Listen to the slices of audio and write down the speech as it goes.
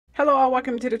Hello all,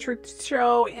 welcome to The Truth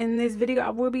Show. In this video, I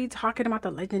will be talking about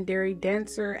the legendary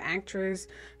dancer, actress,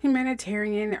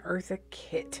 humanitarian Eartha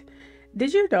Kitt.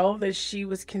 Did you know that she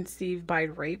was conceived by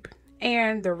rape?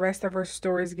 And the rest of her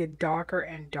stories get darker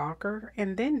and darker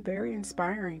and then very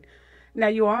inspiring. Now,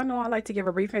 you all know I like to give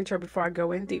a brief intro before I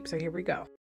go in deep, so here we go.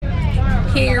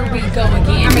 Here we go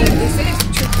again. I mean, this is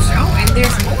The Truth Show, and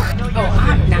there's more. Oh,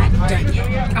 I'm not done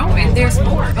yet. Oh, and there's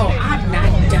more. Oh, I'm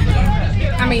not done yet.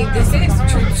 I mean, this is The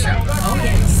Truth Show. Oh,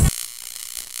 yes.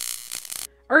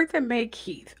 Eartha Mae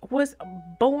Kitt was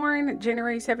born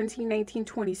January 17,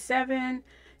 1927.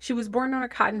 She was born on a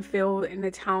cotton field in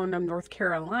the town of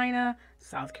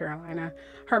South Carolina.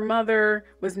 Her mother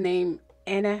was named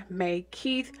Anna Mae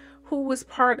Kitt, who was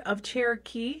part of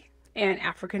Cherokee and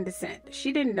African descent.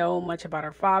 She didn't know much about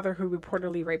her father, who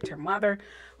reportedly raped her mother,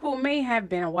 who may have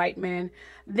been a white man.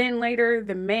 Then later,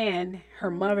 the man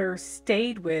her mother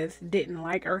stayed with didn't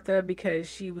like Eartha because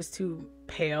she was too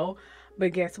pale.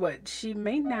 But guess what? She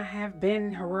may not have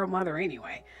been her real mother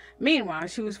anyway. Meanwhile,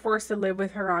 she was forced to live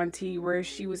with her auntie, where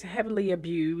she was heavily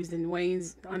abused in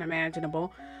ways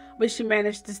unimaginable. But she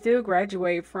managed to still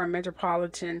graduate from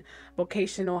Metropolitan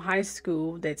Vocational High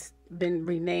School that's been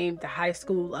renamed the High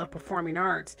School of Performing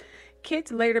Arts. Kitt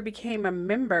later became a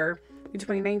member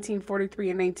between 1943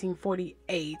 and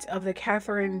 1948 of the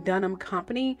Catherine Dunham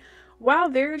Company. While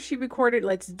there, she recorded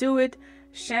Let's Do It,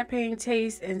 Champagne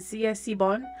Taste, and C.S.C.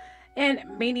 Bon, and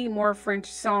many more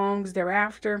French songs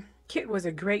thereafter. Kitt was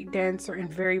a great dancer and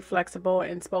very flexible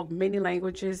and spoke many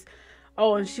languages.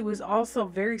 Oh, and she was also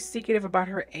very secretive about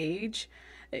her age.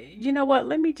 You know what?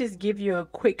 Let me just give you a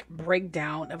quick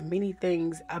breakdown of many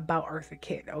things about Eartha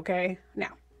Kitt, okay?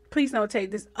 Now, please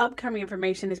notate this upcoming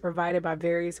information is provided by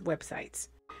various websites.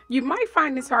 You might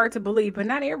find this hard to believe, but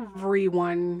not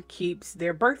everyone keeps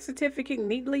their birth certificate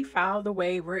neatly filed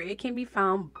away where it can be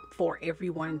found for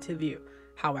everyone to view.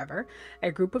 However,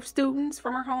 a group of students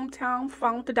from her hometown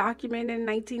found the document in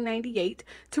 1998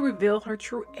 to reveal her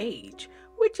true age,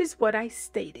 which is what I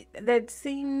stated. That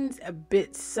seems a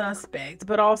bit suspect,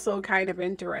 but also kind of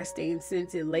interesting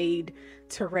since it laid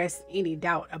to rest any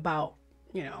doubt about,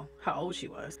 how old she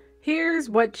was. Here's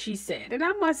what she said, and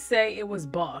I must say it was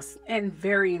boss and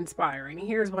very inspiring.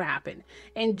 Here's what happened.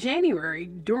 In January,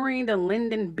 during the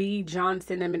Lyndon B.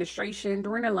 Johnson administration,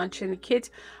 during a luncheon, Kitt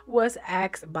was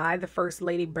asked by the First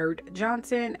Lady Bird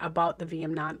Johnson about the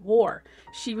Vietnam War.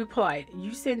 She replied,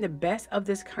 "You send the best of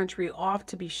this country off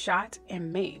to be shot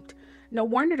and maimed. No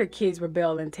wonder the kids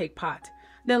rebel and take pot."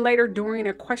 Then later, during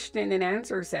a question and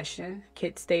answer session,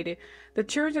 Kitt stated, "The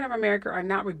children of America are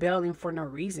not rebelling for no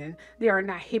reason. They are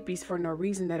not hippies for no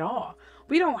reason at all.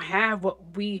 We don't have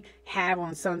what we have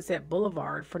on Sunset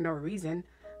Boulevard for no reason.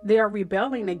 They are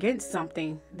rebelling against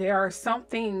something. There are some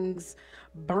things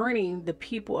burning the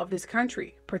people of this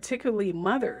country, particularly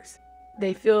mothers.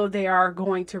 They feel they are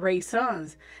going to raise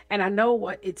sons, and I know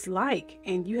what it's like.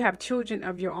 And you have children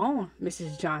of your own,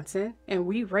 Mrs. Johnson, and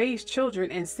we raise children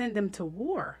and send them to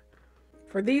war."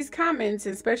 For these comments,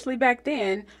 especially back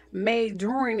then, made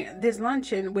during this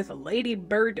luncheon with Lady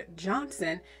Bird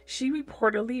Johnson, she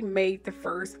reportedly made the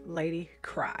First Lady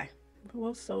cry.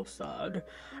 Well, so sad.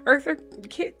 Eartha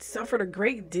Kitt suffered a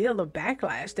great deal of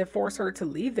backlash that forced her to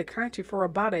leave the country for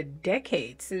about a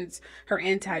decade, since her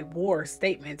anti-war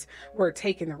statements were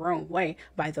taken the wrong way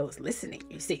by those listening,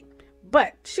 you see.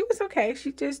 But she was okay.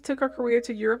 She just took her career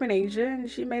to Europe and Asia, and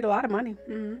she made a lot of money.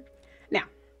 Now,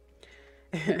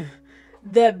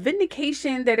 the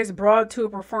vindication that is brought to a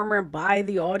performer by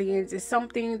the audience is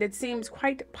something that seems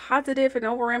quite positive and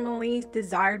overwhelmingly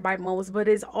desired by most, but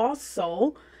is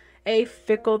also a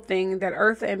fickle thing that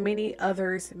Eartha and many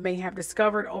others may have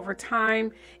discovered over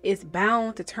time is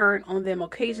bound to turn on them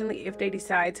occasionally if they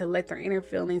decide to let their inner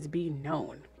feelings be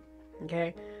known.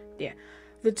 Okay? Yeah.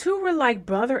 The two were like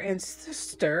brother and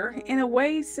sister in a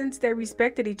way, since they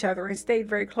respected each other and stayed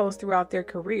very close throughout their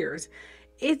careers.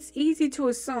 It's easy to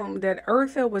assume that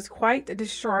Eartha was quite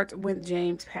distraught when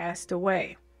James passed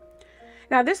away.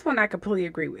 Now, this one I completely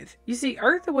agree with. You see,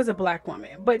 Eartha was a black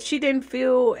woman, but she didn't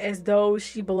feel as though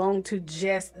she belonged to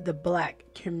just the black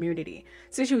community,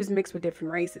 since she was mixed with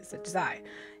different races, such as I.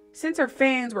 Since her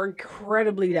fans were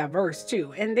incredibly diverse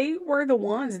too, and they were the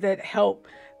ones that helped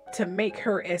to make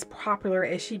her as popular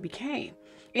as she became.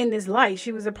 In this light,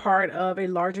 she was a part of a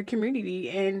larger community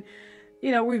and,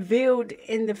 revealed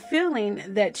in the feeling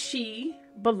that she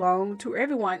belong to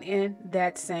everyone in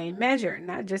that same measure,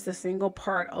 not just a single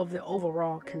part of the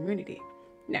overall community.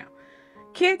 Now,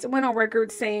 Kitt went on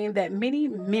record saying that many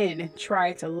men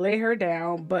tried to lay her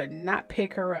down but not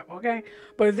pick her up, okay?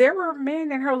 But there were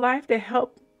men in her life that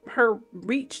helped her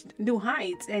reached new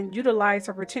heights and utilized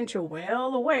her potential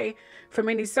well away from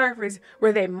any surface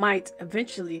where they might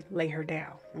eventually lay her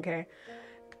down. Okay.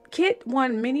 Kitt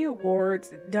won many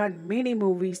awards, done many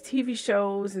movies, TV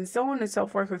shows, and so on and so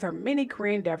forth with her many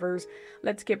career endeavors.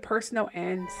 Let's get personal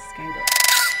and scandalous.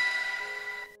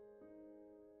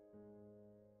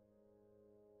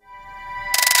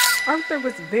 Eartha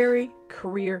was very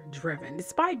career driven,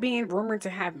 despite being rumored to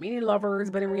have many lovers,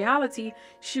 but in reality,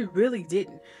 she really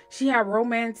didn't. She had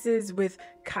romances with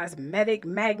cosmetic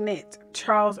magnate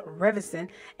Charles Revison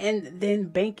and then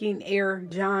banking heir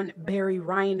John Barry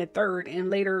Ryan III and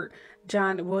later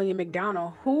John William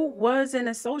McDonnell, who was an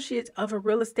associate of a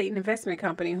real estate and investment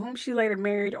company, whom she later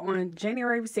married on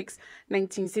January 6,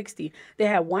 1960. They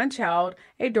had one child,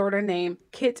 a daughter named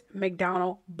Kitt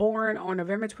McDonnell, born on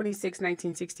November 26,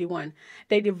 1961.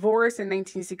 They divorced in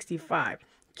 1965.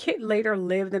 Kitt later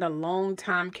lived in a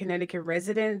long-time Connecticut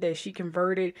residence that she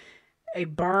converted a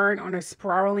barn on a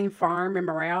sprawling farm in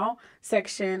Morale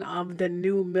section of the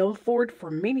New Milford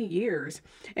for many years.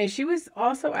 And she was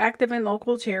also active in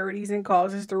local charities and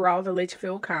causes throughout the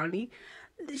Litchfield County.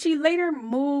 She later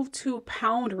moved to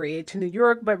Pound Ridge, New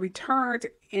York, but returned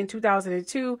in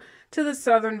 2002 to the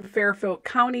southern Fairfield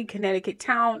County, Connecticut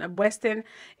town of Weston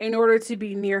in order to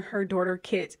be near her daughter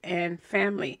Kitt and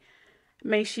family.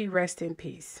 May she rest in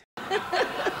peace.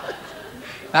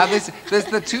 Now, there's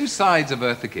the two sides of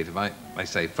Eartha Kitt, if I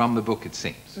say, from the book, it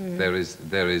seems. Mm.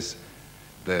 There is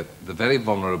the very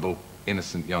vulnerable,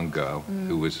 innocent young girl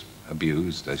who was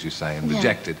abused, as you say, and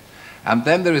rejected. And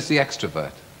then there is the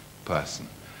extrovert person.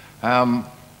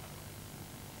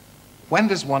 When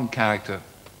does one character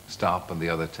stop and the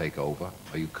other take over?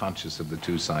 Are you conscious of the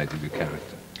two sides of your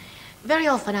character? Very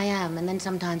often I am, and then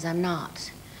sometimes I'm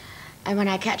not. And when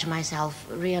I catch myself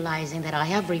realizing that I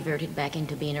have reverted back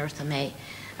into being Eartha May,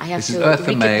 I have to... This is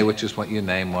Eartha May, which is what your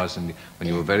name was when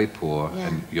you were very poor,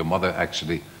 and your mother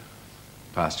actually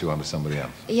passed you on to somebody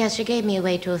else. Yes, she gave me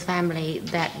away to a family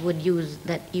that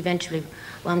eventually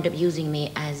wound up using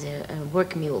me as a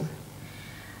work mule.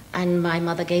 And my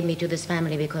mother gave me to this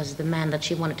family because the man that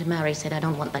she wanted to marry said, "I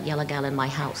don't want that yellow gal in my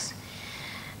house."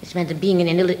 Which meant being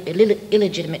an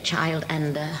illegitimate child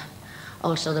and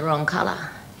also the wrong color.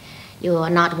 You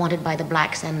are not wanted by the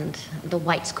blacks, and the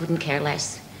whites couldn't care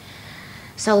less.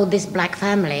 So this black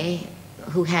family,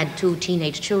 who had 2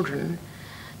 teenage children,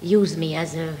 used me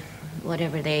as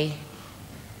whatever they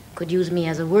could use me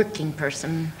as a working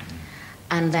person.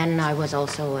 And then I was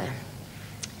also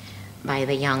by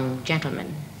the young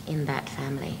gentleman in that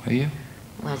family. Were you?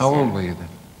 How old were you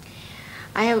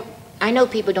then? I know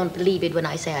people don't believe it when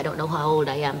I say I don't know how old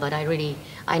I am, but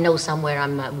I know somewhere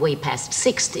I'm way past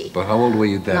 60. But how old were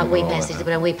you then? Not way past 60,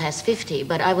 but I'm way past 50.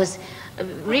 But I was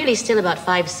really still about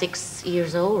 5, 6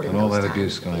 years old. And all that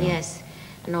abuse going on? Yes.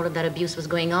 And all of that abuse was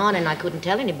going on, and I couldn't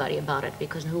tell anybody about it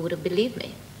because who would have believed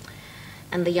me?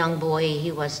 And the young boy,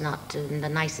 he was not the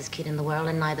nicest kid in the world,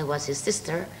 and neither was his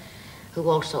sister, who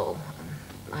also,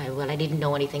 I didn't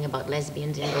know anything about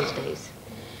lesbians in those days.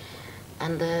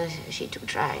 And she too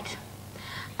tried.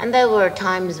 And there were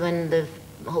times when the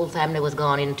whole family was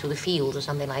gone into the fields or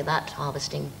something like that,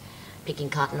 harvesting, picking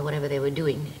cotton or whatever they were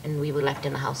doing, and we were left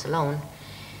in the house alone.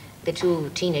 The 2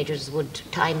 teenagers would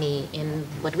tie me in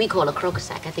what we call a crocus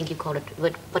sack. I think you call it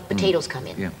what potatoes come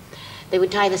in. Yeah. They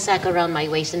would tie the sack around my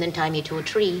waist and then tie me to a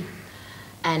tree.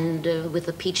 And with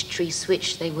a peach tree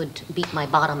switch, they would beat my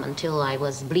bottom until I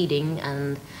was bleeding,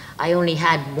 and I only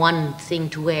had one thing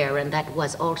to wear, and that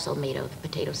was also made of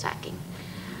potato sacking.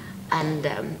 And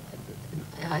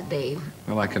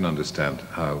Well, I can understand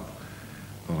how,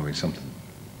 following something,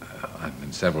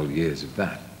 in several years of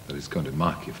that it's going to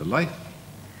mark you for life.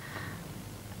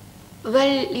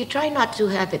 Well, you try not to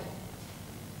have it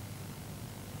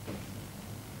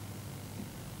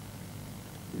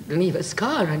leave a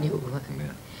scar on you,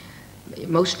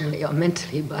 emotionally or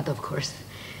mentally, but of course,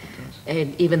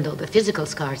 even though the physical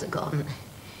scars are gone,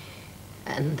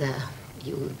 and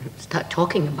you start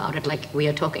talking about it like we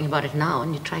are talking about it now,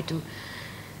 and you try to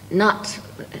not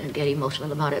get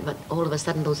emotional about it, but all of a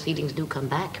sudden those feelings do come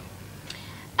back.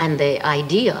 And the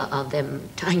idea of them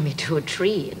tying me to a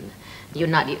tree, and you're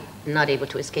not able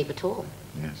to escape at all.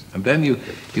 Yes, and then you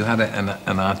had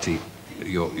an auntie,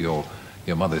 your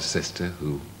mother's sister,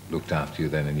 who looked after you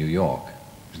then in New York.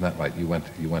 Isn't that right? You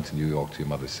went to New York to your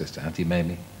mother's sister, Auntie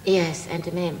Mamie? Yes,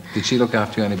 Auntie Mamie. Did she look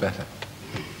after you any better?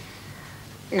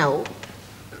 No.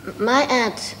 My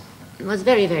aunt was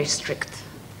very, very strict.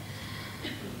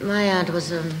 My aunt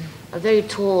was a very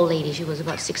tall lady. She was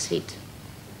about 6 feet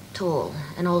tall,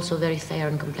 and also very fair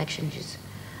in complexion. She's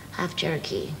half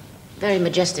Cherokee, very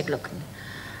majestic looking.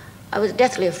 I was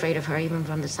deathly afraid of her, even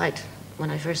from the sight. When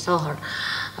I first saw her,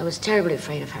 I was terribly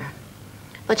afraid of her.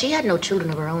 But she had no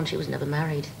children of her own. She was never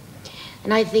married.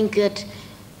 And I think that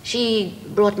she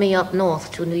brought me up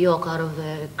north to New York out of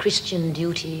a Christian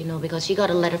duty, you know, because she got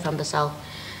a letter from the South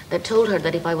that told her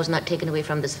that if I was not taken away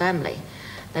from this family,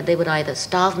 that they would either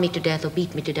starve me to death or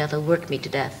beat me to death or work me to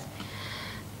death.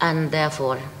 And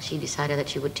therefore, she decided that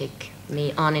she would take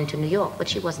me on into New York, but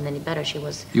she wasn't any better. She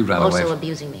was also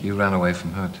abusing me. You ran away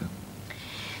from her too?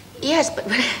 Yes, but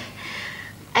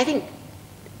I think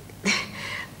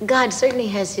God certainly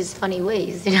has his funny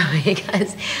ways, you know,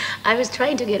 because I was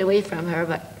trying to get away from her,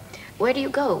 but where do you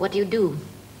go? What do you do?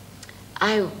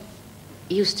 I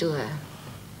used to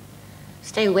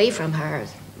stay away from her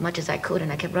as much as I could,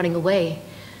 and I kept running away.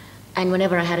 And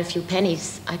whenever I had a few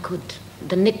pennies, I could,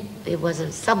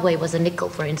 subway was a nickel,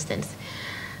 for instance.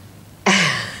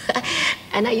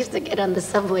 And I used to get on the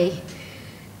subway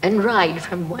and ride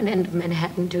from one end of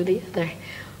Manhattan to the other,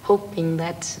 hoping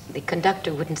that the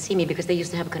conductor wouldn't see me, because they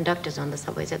used to have conductors on the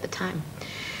subways at the time.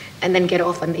 And then get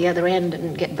off on the other end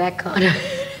and get back on,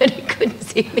 and he couldn't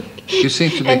see me. You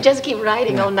seem to be... And just keep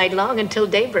riding all night long until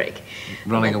daybreak.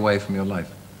 Running away from your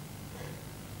life.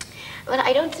 But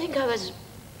I don't think I was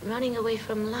running away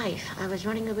from life. I was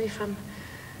running away from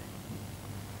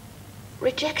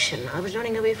rejection. I was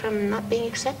running away from not being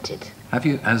accepted.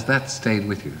 Has that stayed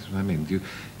with you? That's what I mean. Do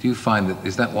you find that,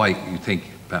 is that why you think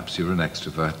perhaps you're an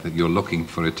extrovert, that you're looking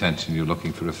for attention, you're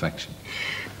looking for affection?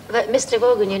 But Mr.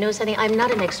 Wogan, you know something? I'm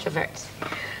not an extrovert.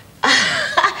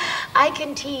 I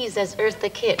can tease as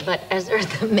Eartha Kitt, but as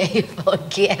Eartha May,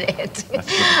 forget it.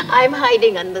 I'm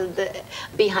hiding under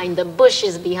behind the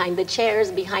bushes, behind the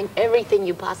chairs, behind everything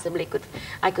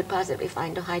I could possibly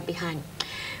find to hide behind.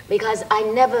 Because I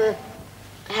never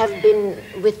have been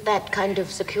with that kind of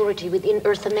security within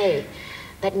Eartha May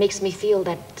that makes me feel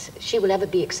that she will ever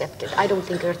be accepted. I don't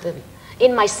think Eartha,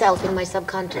 in myself, in my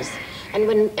subconscious. And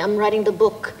when I'm writing the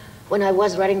book, when I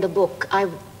was writing the book, I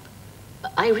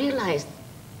realized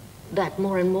that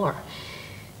more and more.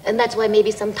 And that's why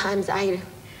maybe sometimes I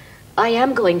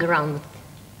am going around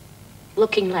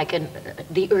looking like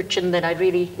the urchin that I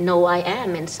really know I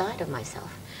am inside of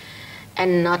myself,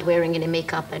 and not wearing any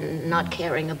makeup and not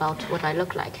caring about what I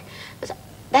look like.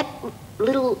 That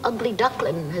little ugly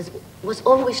duckling was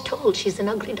always told she's an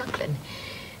ugly duckling.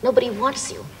 Nobody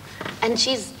wants you. And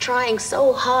she's trying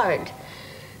so hard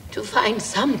to find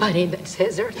somebody that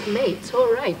says, Eartha May, it's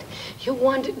all right. You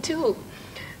want it too.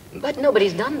 But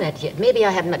nobody's done that yet. Maybe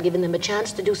I have not given them a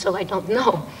chance to do so, I don't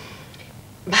know.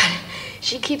 But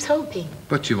she keeps hoping.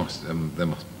 But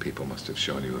people must have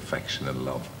shown you affection and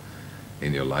love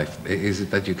in your life. Is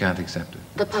it that you can't accept it?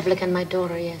 The public and my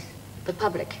daughter, yes. The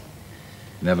public.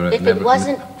 If it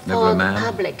wasn't for a man? the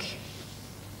public,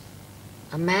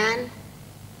 a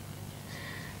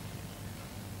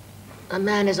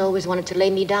man has always wanted to lay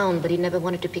me down, but he never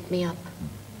wanted to pick me up.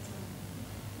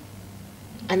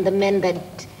 And the men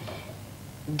that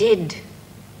did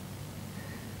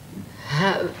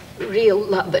have real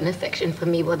love and affection for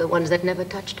me were the ones that never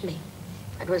touched me.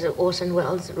 That was Orson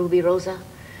Welles, Ruby Rosa.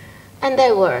 And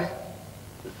there were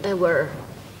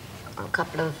a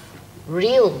couple of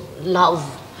real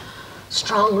love,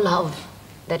 strong love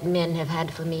that men have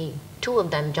had for me. Two of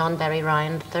them, John Barry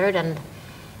Ryan III and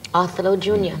Othello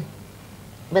Jr.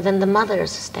 But then the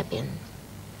mothers step in.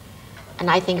 And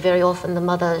I think very often the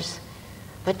mothers,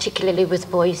 particularly with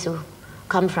boys who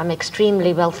come from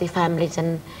extremely wealthy families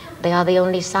and they are the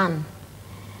only son,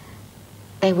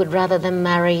 they would rather them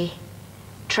marry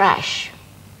trash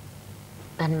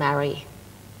than marry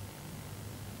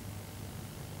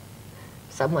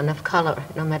someone of color,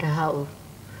 no matter how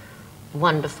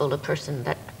wonderful that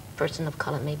person of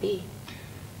color may be.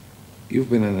 You've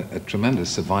been a tremendous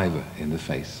survivor in the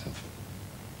face of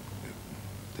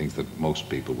things that most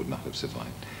people would not have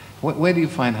survived. Where do you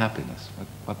find happiness?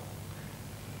 I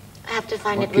have to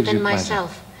find it within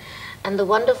myself. And the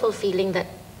wonderful feeling that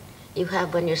you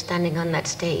have when you're standing on that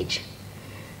stage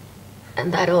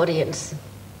and that audience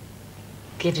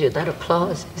gives you that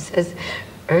applause and says,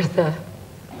 Eartha,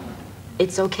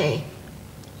 it's okay.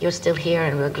 You're still here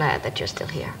and we're glad that you're still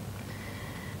here.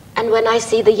 And when I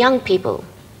see the young people,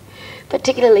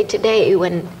 particularly today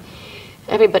when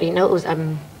everybody knows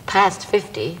I'm past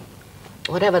 50,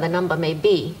 whatever the number may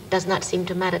be, does not seem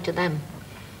to matter to them.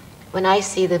 When I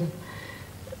see the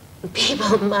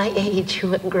people my age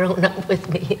who have grown up with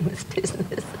me in this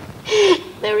business,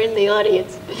 they're in the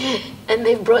audience, and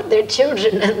they've brought their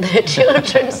children and their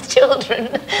children's children.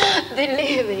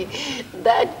 Believe me,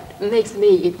 that makes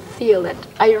me feel that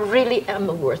I really am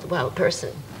a worthwhile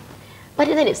person. But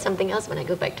then it's something else when I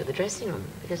go back to the dressing room,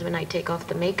 because when I take off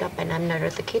the makeup and I'm not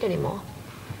Eartha Kitt anymore,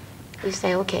 you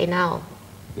say, okay, now,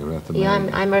 You're Eartha May. yeah,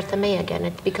 I'm Eartha May again.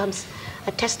 It becomes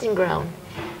a testing ground.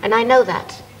 And I know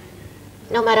that.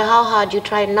 No matter how hard you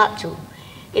try not to,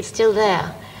 it's still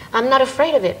there. I'm not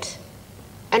afraid of it.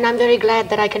 And I'm very glad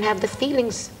that I can have the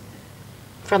feelings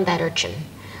from that urchin.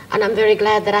 And I'm very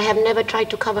glad that I have never tried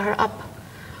to cover her up.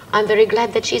 I'm very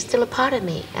glad that she's still a part of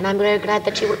me. And I'm very glad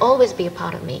that she will always be a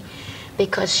part of me,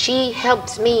 because she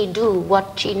helps me do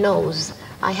what she knows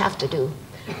I have to do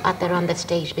out there on that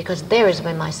stage, because there is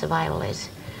where my survival is,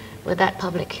 with that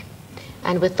public.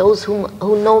 And with those who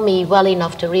know me well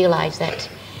enough to realize that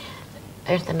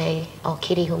Eartha May, or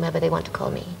Kitty, whomever they want to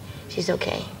call me, she's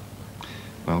okay.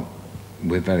 Well,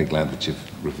 we're very glad that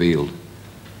you've revealed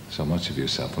so much of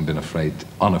yourself and been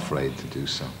unafraid to do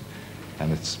so.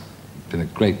 And it's been a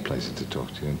great pleasure to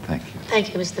talk to you, and thank you.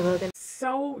 Thank you, Mr. Rogan.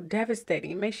 So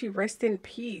devastating. May she rest in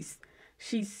peace.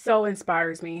 She so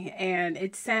inspires me, and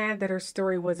it's sad that her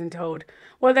story wasn't told.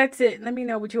 Well, that's it. Let me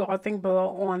know what you all think below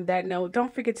on that note.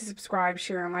 Don't forget to subscribe,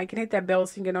 share, and like, and hit that bell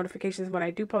so you get notifications when I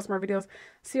do post more videos.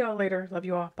 See y'all later. Love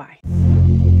you all. Bye.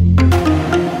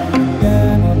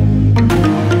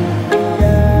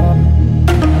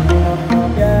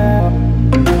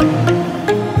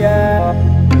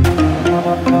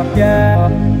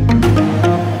 Yeah.